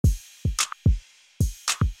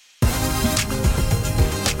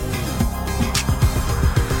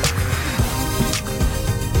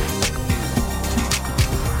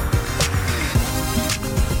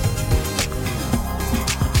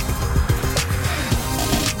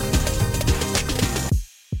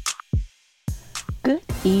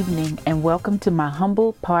evening, and welcome to my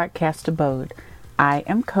humble podcast abode. I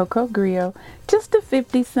am Coco Grillo, just a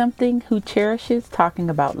 50-something who cherishes talking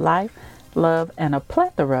about life, love, and a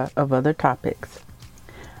plethora of other topics.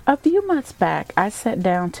 A few months back, I sat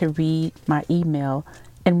down to read my email,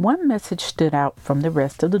 and one message stood out from the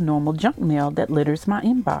rest of the normal junk mail that litters my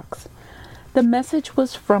inbox. The message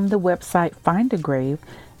was from the website Find a Grave,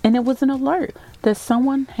 and it was an alert that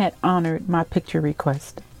someone had honored my picture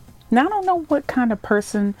request. Now, I don't know what kind of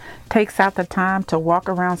person takes out the time to walk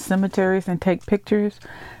around cemeteries and take pictures,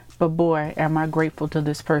 but boy, am I grateful to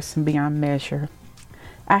this person beyond measure.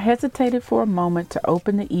 I hesitated for a moment to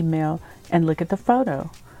open the email and look at the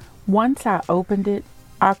photo. Once I opened it,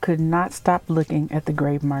 I could not stop looking at the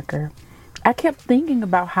grave marker. I kept thinking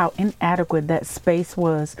about how inadequate that space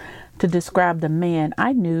was to describe the man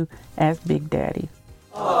I knew as Big Daddy.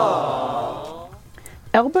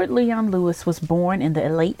 Albert Leon Lewis was born in the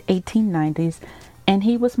late 1890s, and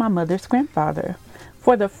he was my mother's grandfather.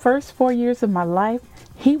 For the first 4 years of my life,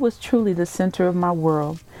 he was truly the center of my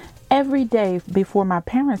world. Every day before my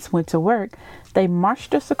parents went to work, they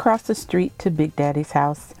marched us across the street to Big Daddy's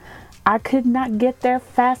house. I could not get there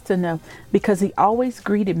fast enough because he always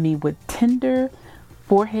greeted me with tender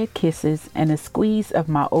forehead kisses and a squeeze of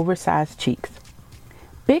my oversized cheeks.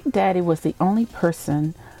 Big Daddy was the only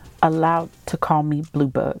person allowed to call me Blue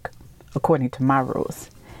Bug, according to my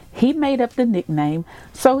rules. He made up the nickname,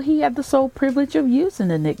 so he had the sole privilege of using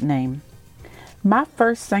the nickname. My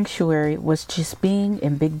first sanctuary was just being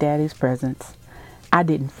in Big Daddy's presence. I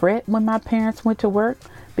didn't fret when my parents went to work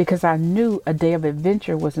because I knew a day of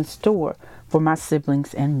adventure was in store for my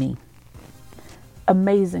siblings and me.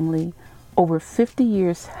 Amazingly, over 50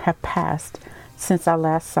 years have passed since I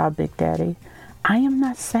last saw Big Daddy. I am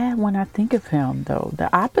not sad when I think of him, though. The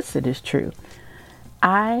opposite is true.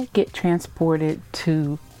 I get transported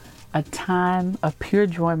to a time of pure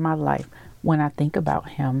joy in my life when I think about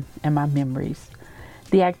him and my memories.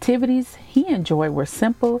 The activities he enjoyed were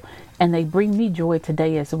simple, and they bring me joy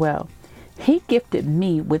today as well. He gifted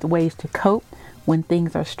me with ways to cope when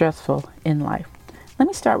things are stressful in life. Let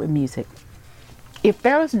me start with music. If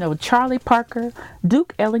there was no Charlie Parker,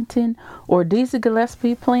 Duke Ellington, or Dizzy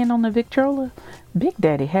Gillespie playing on the Victrola, Big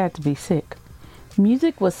Daddy had to be sick.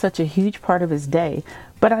 Music was such a huge part of his day,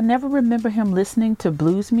 but I never remember him listening to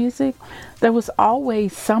blues music. There was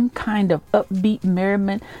always some kind of upbeat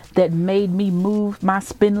merriment that made me move my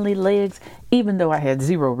spindly legs, even though I had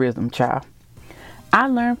zero rhythm, child. I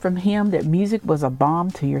learned from him that music was a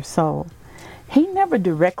balm to your soul. He never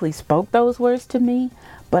directly spoke those words to me,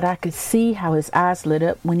 but I could see how his eyes lit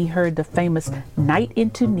up when he heard the famous Night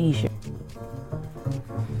in Tunisia.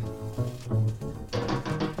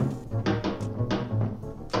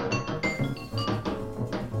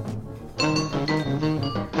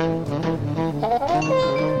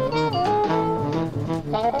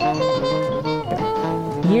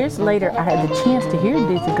 Years later, I had the chance to hear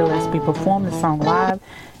Dizzy Gillespie perform the song live,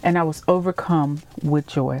 and I was overcome with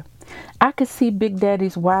joy. I could see Big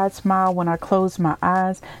Daddy's wide smile when I closed my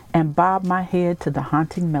eyes and bobbed my head to the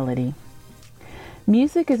haunting melody.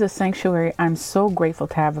 Music is a sanctuary I'm so grateful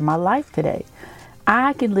to have in my life today.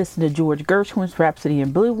 I can listen to George Gershwin's Rhapsody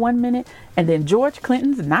in Blue one minute and then George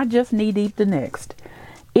Clinton's Not Just Knee Deep the next.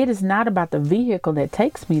 It is not about the vehicle that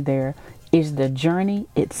takes me there, it's the journey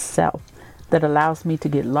itself that allows me to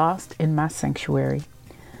get lost in my sanctuary.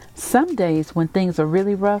 Some days when things are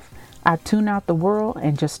really rough, I tune out the world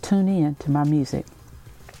and just tune in to my music.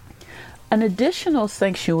 An additional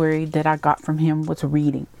sanctuary that I got from him was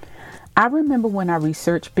reading. I remember when I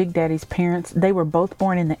researched Big Daddy's parents, they were both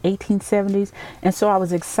born in the 1870s, and so I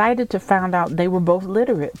was excited to find out they were both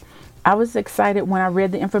literate. I was excited when I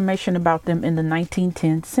read the information about them in the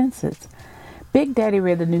 1910 census. Big Daddy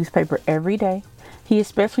read the newspaper every day. He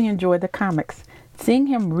especially enjoyed the comics. Seeing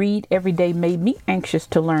him read every day made me anxious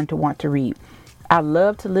to learn to want to read. I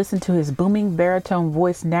loved to listen to his booming baritone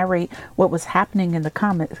voice narrate what was happening in the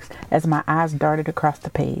comics as my eyes darted across the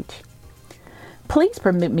page. Please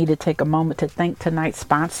permit me to take a moment to thank tonight's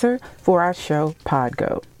sponsor for our show,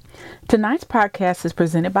 Podgo. Tonight's podcast is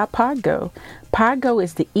presented by Podgo. Podgo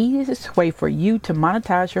is the easiest way for you to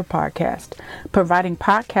monetize your podcast, providing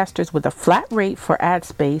podcasters with a flat rate for ad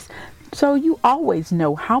space so you always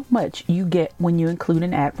know how much you get when you include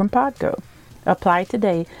an ad from Podgo. Apply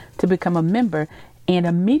today to become a member and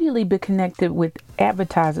immediately be connected with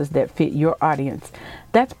advertisers that fit your audience.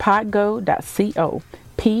 That's podgo.co,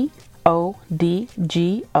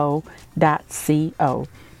 podgo.co.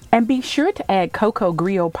 And be sure to add Coco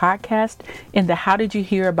Grillo Podcast in the How Did You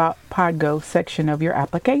Hear About Podgo section of your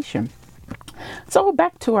application. So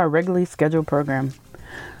back to our regularly scheduled program.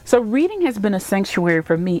 So reading has been a sanctuary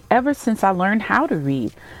for me ever since I learned how to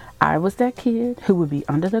read. I was that kid who would be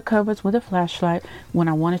under the covers with a flashlight when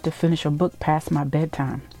I wanted to finish a book past my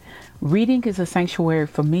bedtime. Reading is a sanctuary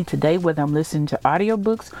for me today, whether I'm listening to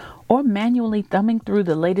audiobooks or manually thumbing through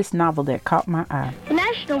the latest novel that caught my eye. The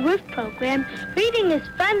National Roof Program, reading is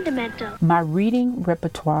fundamental. My reading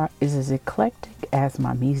repertoire is as eclectic as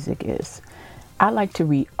my music is. I like to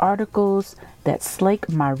read articles that slake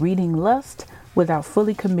my reading lust without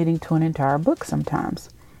fully committing to an entire book sometimes.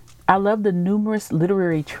 I love the numerous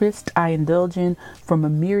literary trysts I indulge in from a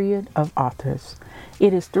myriad of authors.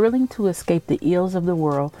 It is thrilling to escape the ills of the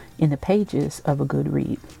world in the pages of a good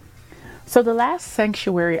read. So the last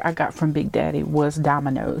sanctuary I got from Big Daddy was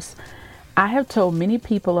dominoes. I have told many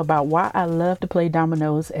people about why I love to play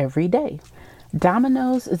dominoes every day.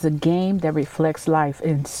 Dominoes is a game that reflects life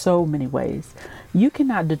in so many ways. You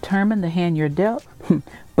cannot determine the hand you're dealt,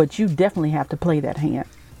 but you definitely have to play that hand.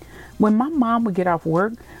 When my mom would get off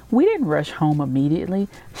work, we didn't rush home immediately.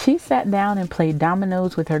 She sat down and played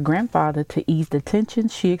dominoes with her grandfather to ease the tension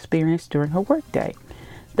she experienced during her workday.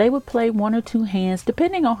 They would play one or two hands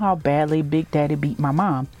depending on how badly Big Daddy beat my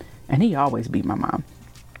mom, and he always beat my mom.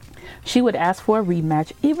 She would ask for a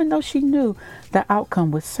rematch even though she knew the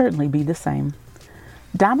outcome would certainly be the same.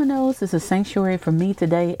 Dominoes is a sanctuary for me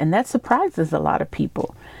today, and that surprises a lot of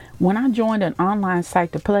people. When I joined an online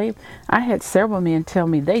site to play, I had several men tell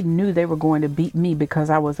me they knew they were going to beat me because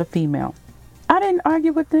I was a female. I didn't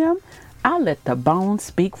argue with them. I let the bones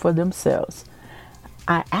speak for themselves.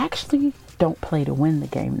 I actually don't play to win the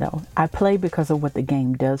game, though. I play because of what the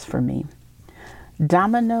game does for me.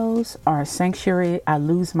 Dominoes are a sanctuary I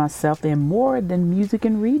lose myself in more than music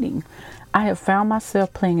and reading. I have found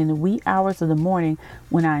myself playing in the wee hours of the morning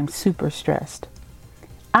when I am super stressed.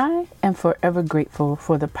 I am forever grateful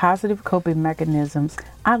for the positive coping mechanisms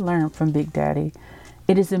I learned from Big Daddy.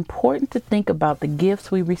 It is important to think about the gifts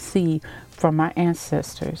we receive from our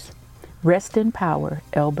ancestors. Rest in power,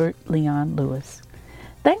 Albert Leon Lewis.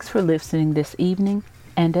 Thanks for listening this evening,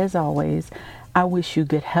 and as always, I wish you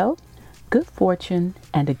good health, good fortune,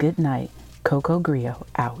 and a good night. Coco Grillo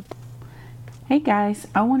out. Hey guys,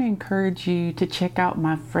 I want to encourage you to check out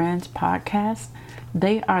my friends' podcast.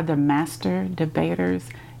 They are the master debaters,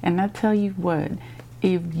 and I tell you what,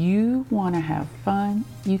 if you want to have fun,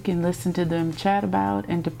 you can listen to them chat about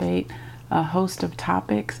and debate a host of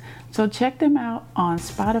topics. So check them out on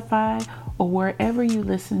Spotify or wherever you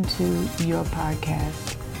listen to your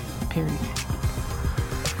podcast, period.